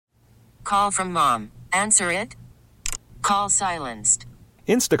call from mom. Answer it. Call silenced.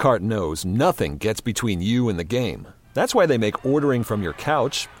 Instacart knows nothing gets between you and the game. That's why they make ordering from your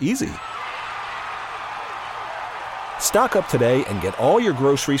couch easy. Stock up today and get all your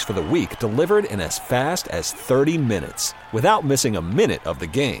groceries for the week delivered in as fast as 30 minutes without missing a minute of the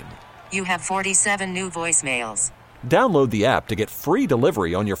game. You have 47 new voicemails. Download the app to get free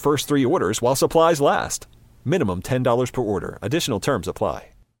delivery on your first 3 orders while supplies last. Minimum $10 per order. Additional terms apply.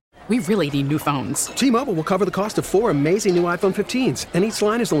 We really need new phones. T-Mobile will cover the cost of 4 amazing new iPhone 15s, and each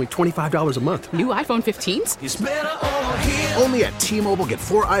line is only $25 a month. New iPhone 15s? It's better over here. Only at T-Mobile, get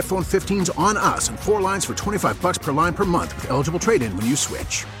 4 iPhone 15s on us and 4 lines for $25 per line per month with eligible trade-in when you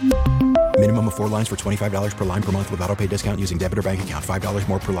switch. Minimum of 4 lines for $25 per line per month with autopay discount using debit or bank account. $5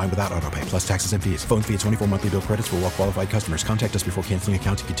 more per line without autopay, plus taxes and fees. Phone fee at 24 monthly bill credits for well-qualified customers. Contact us before canceling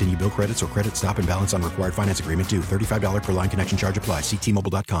account to continue bill credits or credit stop and balance on required finance agreement due. $35 per line connection charge applies. See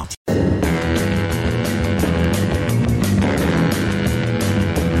T-Mobile.com.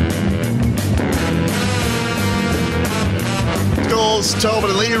 Tobin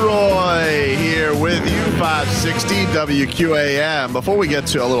and Leroy here with you, 560 WQAM. Before we get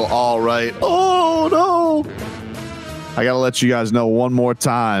to a little all right, oh no, I got to let you guys know one more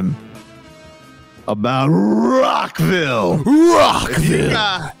time about Rockville.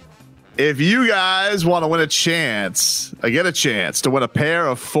 If you guys want to win a chance, get a chance to win a pair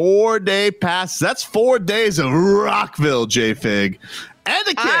of 4-day passes. That's 4 days of Rockville, J-Fig, and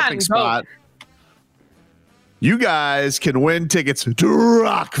a camping spot. You guys can win tickets to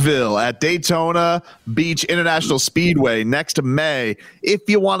Rockville at Daytona Beach International Speedway next May if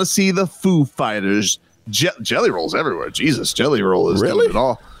you want to see the Foo Fighters. Jelly Rolls everywhere. Jesus, Jelly Roll is doing it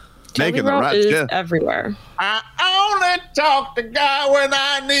all. Making the right is everywhere. I only talk to God when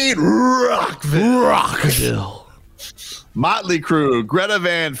I need Rockville. Motley Crue, Greta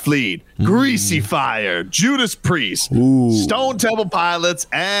Van Fleet, Greasy Fire, Judas Priest, Stone Temple Pilots,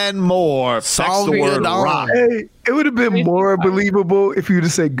 and more. Text the word rock. Hey, it would have been more believable if you would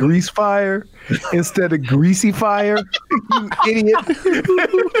have said Grease Fire instead of Greasy Fire. You idiot.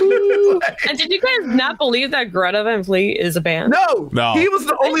 And did you guys not believe that Greta Van Fleet is a band? No. He was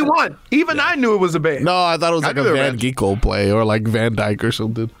the only one. Even I knew it was a band. No, I thought it was like a Van Ginkel play or like Van Dyke or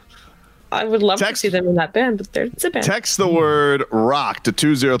something. I would love to see them in that band, but it's a band. Text the word rock to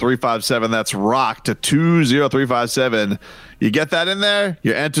 20357. That's rock to 20357. You get that in there,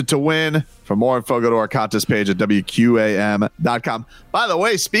 you're entered to win. For more info, go to our contest page at WQAM.com. By the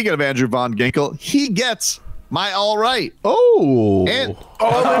way, speaking of Andrew Von Ginkel, he gets my all right. Oh. And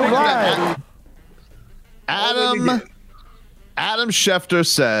all right. Adam Schefter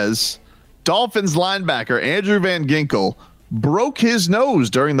says Dolphins linebacker Andrew Van Ginkel broke his nose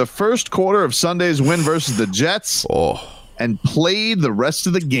during the first quarter of Sunday's win versus the Jets and played the rest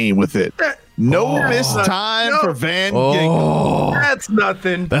of the game with it. No missed time for Van Ginkel. That's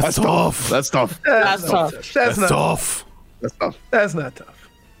nothing. That's tough. That's tough. That's tough. That's tough. That's tough. That's not tough.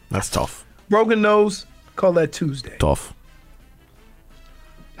 That's tough. Broken nose, call that Tuesday. Tough.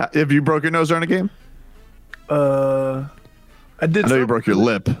 Have you broke your nose during a game? I did. I know you broke your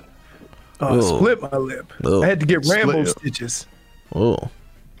lip. Split my lip. I had to get Rambo stitches.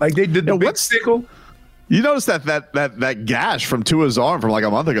 Like they did the big sickle. You noticed that gash from Tua's arm from like a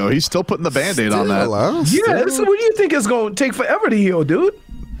month ago. He's still putting the Band-Aid on that. Yeah, so what do you think is going to take forever to heal, dude?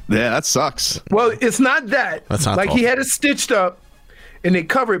 Yeah, that sucks. Well, it's not that. That's not like tough. He had it stitched up, and they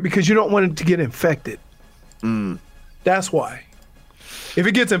cover it because you don't want it to get infected. That's why. If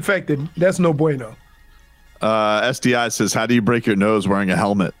it gets infected, that's no bueno. SDI says, how do you break your nose wearing a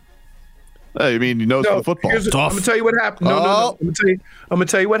helmet? Hey, I mean, you know, for football. I'm gonna tell you what happens. No. I'm gonna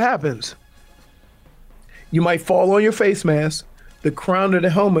tell you what happens. You might fall on your face mask. The crown of the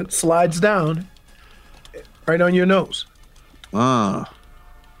helmet slides down, right on your nose. How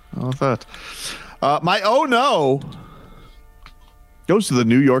about that? My oh no goes to the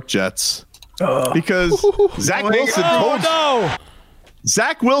New York Jets because Zach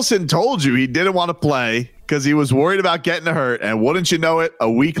Wilson told you he didn't want to play because he was worried about getting hurt, and wouldn't you know it,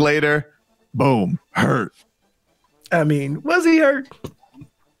 a week later. Boom. Hurt. I mean, was he hurt?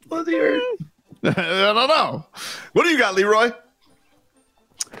 I don't know. What do you got, Leroy?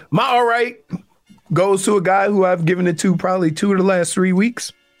 My all right goes to a guy who I've given it to probably 2 of the last 3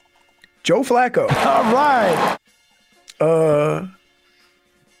 weeks. Joe Flacco. All right.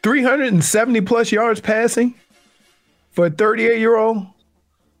 370 plus yards passing for a 38-year-old.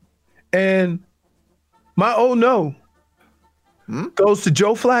 And my oh no goes to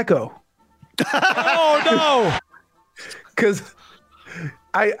Joe Flacco. Oh, no. Because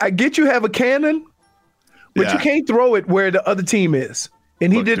I get you have a cannon, but you can't throw it where the other team is.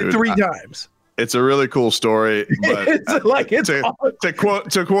 and he did it 3 times. It's a really cool story, but to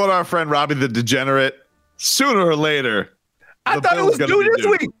quote our friend Robbie the Degenerate, sooner or later, I thought it was due this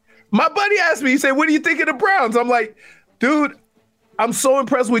week. My buddy asked me, he said, "What do you think of the Browns?" I'm like, dude, I'm so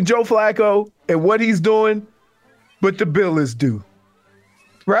impressed with Joe Flacco and what he's doing, but the bill is due,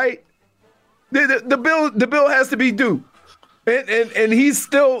 right? The bill has to be due, and he's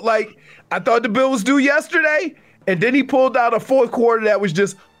still like, I thought the bill was due yesterday, and then he pulled out a fourth quarter that was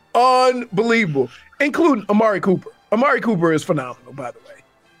just unbelievable, including Amari Cooper. Amari Cooper is phenomenal, by the way.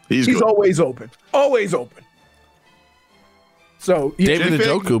 He's always open. Always open. So David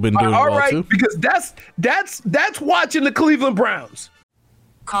Njoku been doing well too. Because that's watching the Cleveland Browns.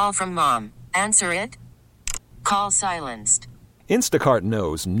 Call from mom. Answer it. Call silenced. Instacart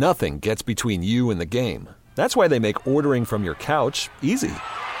knows nothing gets between you and the game. That's why they make ordering from your couch easy.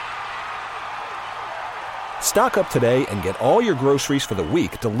 Stock up today and get all your groceries for the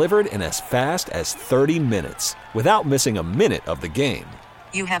week delivered in as fast as 30 minutes without missing a minute of the game.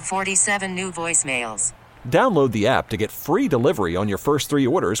 You have 47 new voicemails. Download the app to get free delivery on your first 3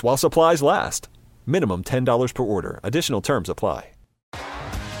 orders while supplies last. Minimum $10 per order. Additional terms apply.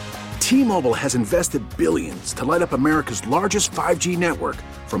 T-Mobile has invested billions to light up America's largest 5G network,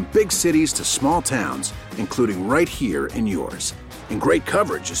 from big cities to small towns, including right here in yours. And great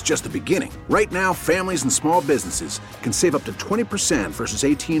coverage is just the beginning. Right now, families and small businesses can save up to 20% versus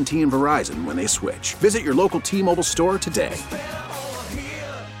AT&T and Verizon when they switch. Visit your local T-Mobile store today.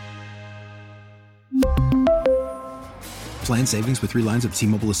 Plan savings with 3 lines of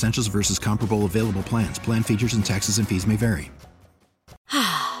T-Mobile Essentials versus comparable available plans. Plan features and taxes and fees may vary.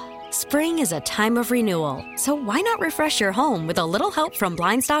 Spring is a time of renewal, so why not refresh your home with a little help from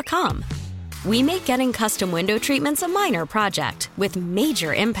Blinds.com? We make getting custom window treatments a minor project with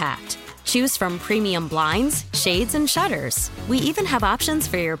major impact. Choose from premium blinds, shades, and shutters. We even have options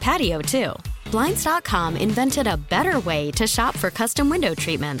for your patio, too. Blinds.com invented a better way to shop for custom window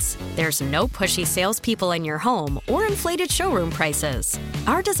treatments. There's no pushy salespeople in your home or inflated showroom prices.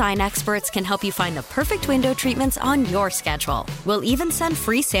 Our design experts can help you find the perfect window treatments on your schedule. We'll even send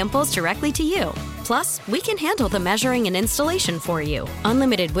free samples directly to you. Plus, we can handle the measuring and installation for you.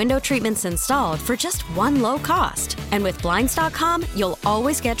 Unlimited window treatments installed for just one low cost. And with Blinds.com, you'll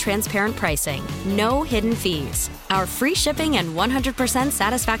always get transparent pricing. No hidden fees. Our free shipping and 100%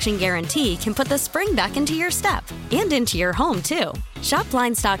 satisfaction guarantee can put the spring back into your step and into your home, too. Shop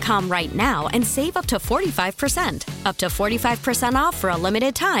Blinds.com right now and save up to 45%. Up to 45% off for a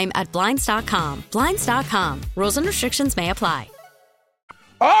limited time at Blinds.com. Blinds.com. Rules and restrictions may apply.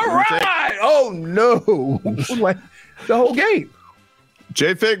 All right. Oh, no. Like the whole game.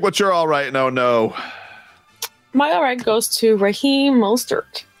 J-Fig, what's your all right? No. My all right goes to Raheem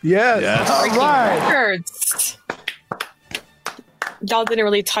Mostert. Yes. All right. Records. Y'all didn't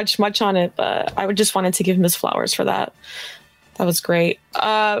really touch much on it, but I just wanted to give him his flowers for that. That was great.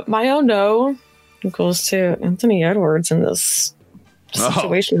 My oh no goes to Anthony Edwards in this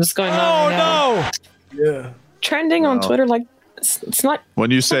situation that's going on. Oh no! Yeah. Trending on Twitter like it's not. When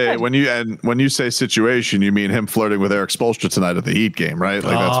you say situation, you mean him flirting with Eric Spoelstra tonight at the Heat game, right?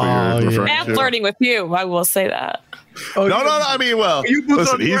 Like that's what you're referring to. And flirting with you, I will say that. Oh, no. I mean, well,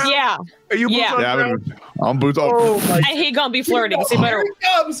 listen, he's Are you boots on ground? I'm boots on. Oh, and he gonna be flirting. So you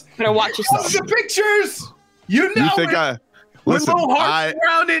better watch yourself. The pictures. You know. You think with little hearts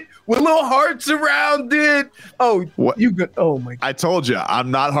around it. With little hearts around it. Oh, what? You good? Oh my God. I told you,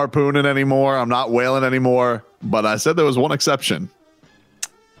 I'm not harpooning anymore. I'm not whaling anymore. But I said there was one exception.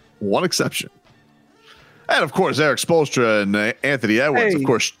 One exception. And of course, Eric Spoelstra and Anthony Edwards, of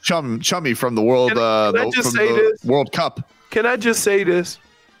course, chummy from the World World Cup. Can I just say this?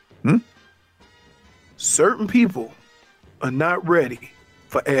 Certain people are not ready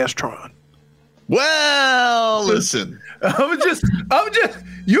for Astron. Well, listen. I'm just.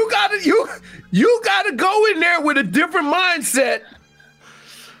 You gotta go in there with a different mindset,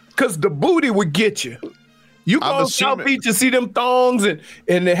 because the booty would get you. You go to South Beach and see them thongs and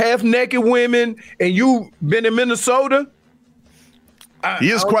the half naked women, and you been in Minnesota.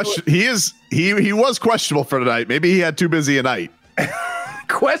 He was questionable for tonight. Maybe he had too busy a night.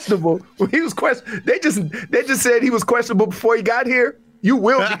 Questionable. He was questionable. They just said he was questionable before he got here. You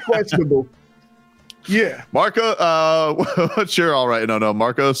will be questionable. Yeah. Marco, what's your all right? No,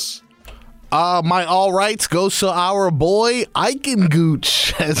 Marcos. My all rights goes to our boy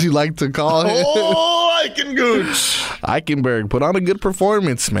Eichen-Gooch, as you like to call him. Oh, Eichen-Gooch. Eichenberg put on a good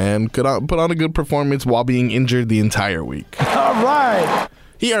performance, man. Put on a good performance while being injured the entire week. All right.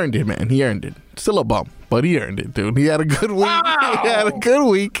 He earned it, man. He earned it. Still a bum, but he earned it, dude. He had a good week. Wow. He had a good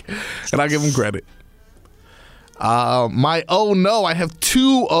week, and I give him credit. My oh no, I have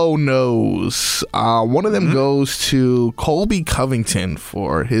two oh no's. One of them goes to Colby Covington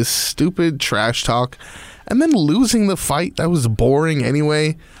for his stupid trash talk and then losing the fight. That was boring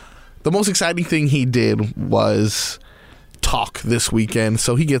anyway. The most exciting thing he did was talk this weekend,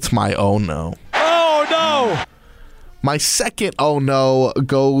 so he gets my oh no. Oh no! My second oh no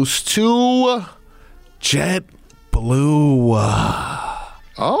goes to Jetblue.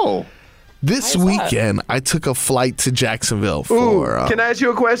 Oh. This weekend, I took a flight to Jacksonville for. Can I ask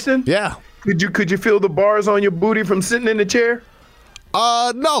you a question? Yeah. Could you feel the bars on your booty from sitting in the chair?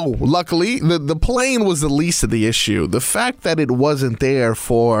 No. Luckily, the plane was the least of the issue. The fact that it wasn't there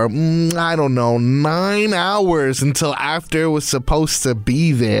for 9 hours until after it was supposed to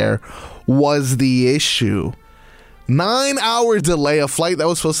be there was the issue. 9 hours delay. A flight that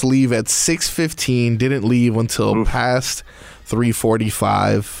was supposed to leave at 6:15 didn't leave until past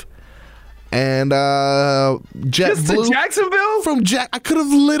 3:45. And JetBlue just to Jacksonville? I could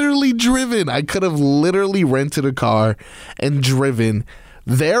have literally driven. I could have literally rented a car and driven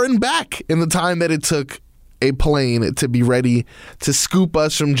there and back in the time that it took a plane to be ready to scoop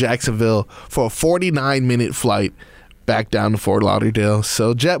us from Jacksonville for a 49-minute flight back down to Fort Lauderdale.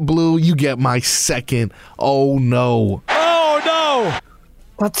 So JetBlue, you get my second oh no. Oh no!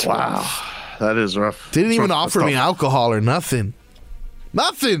 That's wow. That is rough. Didn't even offer me alcohol or nothing.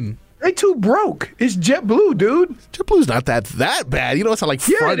 Nothing. They too broke. It's JetBlue, dude. JetBlue's not that bad. You know, it's not like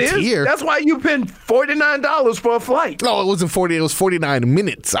Frontier. It is. That's why you paid $49 for a flight. No, it wasn't 40. It was 49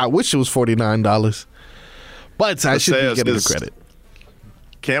 minutes. I wish it was $49. But I should give it the credit.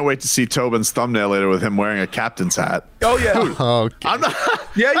 Can't wait to see Tobin's thumbnail later with him wearing a captain's hat. Oh, yeah. Okay. I'm not.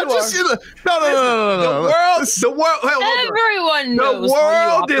 Yeah, you are. No. Everyone knows the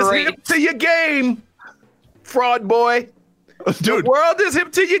world is hip to your game, fraud boy. Dude, the world is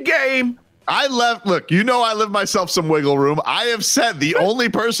hip to your game. Look, you know I live myself some wiggle room. I have said the only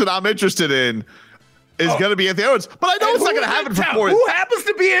person I'm interested in is going to be at the Oaks, but I know it's not going to happen for 4 years. Who happens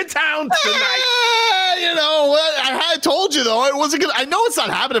to be in town tonight? I told you, though. It wasn't gonna, I know it's not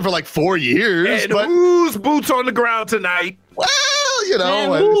happening for like 4 years. And but who's boots on the ground tonight? Well,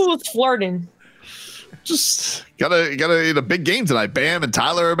 who's flirting? Just gotta eat a big game tonight. Bam and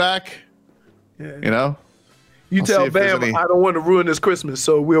Tyler are back. Yeah. You tell Bam I don't want to ruin this Christmas,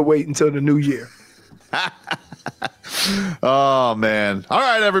 so we'll wait until the new year. Oh, man. All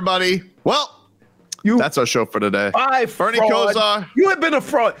right, everybody. Well, that's our show for today. Bernie Kosar. You have been a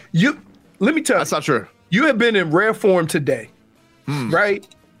fraud. Let me tell you. That's not true. You have been in rare form today, right?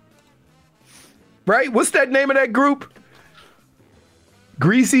 Right? What's that name of that group?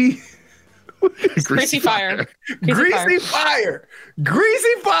 Greasy Fire. Greasy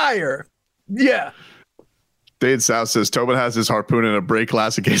Fire. Yeah. Dane South says Tobin has his harpoon in a break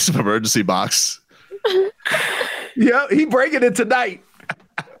glass in case of emergency box. Yeah, he breaking it tonight.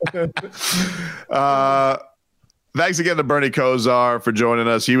 Thanks again to Bernie Kosar for joining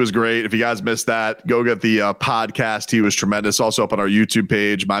us. He was great. If you guys missed that, go get the podcast. He was tremendous. Also up on our YouTube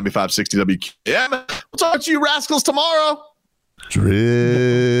page, Miami 560 WQAM. We'll talk to you rascals tomorrow.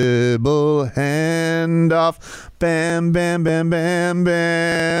 Dribble, hand off, bam, bam, bam, bam,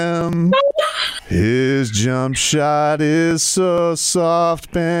 bam. His jump shot is so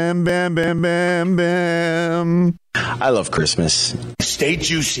soft, bam, bam, bam, bam, bam. I love Christmas. Stay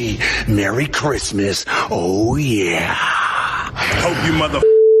juicy. Merry Christmas. Oh, yeah. Hope you mother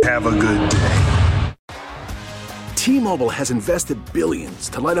have a good day. T-Mobile has invested billions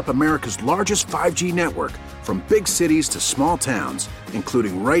to light up America's largest 5G network, from big cities to small towns,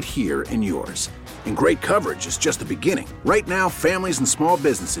 including right here in yours. And great coverage is just the beginning. Right now, families and small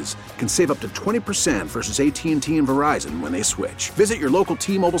businesses can save up to 20% versus AT&T and Verizon when they switch. Visit your local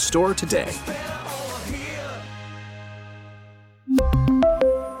T-Mobile store today.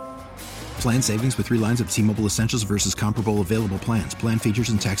 Plan savings with 3 lines of T-Mobile Essentials versus comparable available plans. Plan features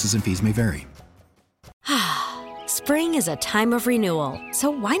and taxes and fees may vary. Spring is a time of renewal,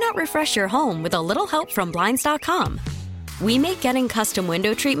 so why not refresh your home with a little help from Blinds.com? We make getting custom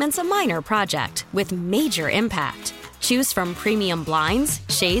window treatments a minor project with major impact. Choose from premium blinds,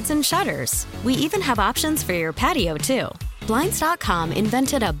 shades, and shutters. We even have options for your patio, too. Blinds.com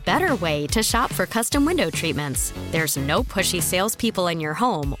invented a better way to shop for custom window treatments. There's no pushy salespeople in your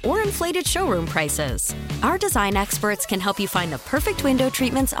home or inflated showroom prices. Our design experts can help you find the perfect window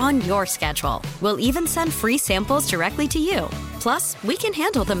treatments on your schedule. We'll even send free samples directly to you. Plus, we can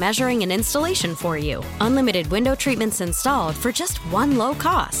handle the measuring and installation for you. Unlimited window treatments installed for just one low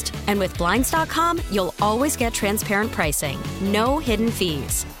cost. And with Blinds.com, you'll always get transparent pricing, no hidden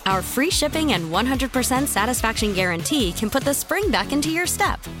fees. Our free shipping and 100% satisfaction guarantee can put the spring back into your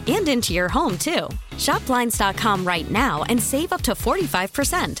step and into your home, too. Shop Blinds.com right now and save up to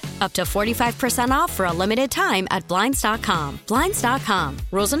 45%. Up to 45% off for a limited time at Blinds.com. Blinds.com.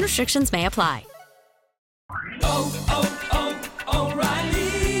 Rules and restrictions may apply.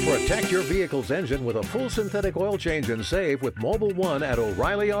 Protect your vehicle's engine with a full synthetic oil change and save with Mobile One at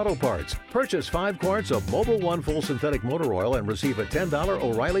O'Reilly Auto Parts. Purchase 5 quarts of Mobile One full synthetic motor oil and receive a $10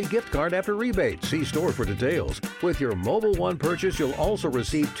 O'Reilly gift card after rebate. See store for details. With your Mobile One purchase, you'll also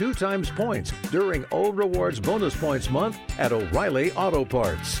receive 2 times points during O Rewards Bonus Points Month at O'Reilly Auto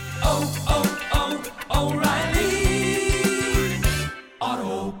Parts. O'Reilly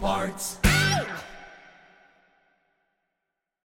Auto Parts.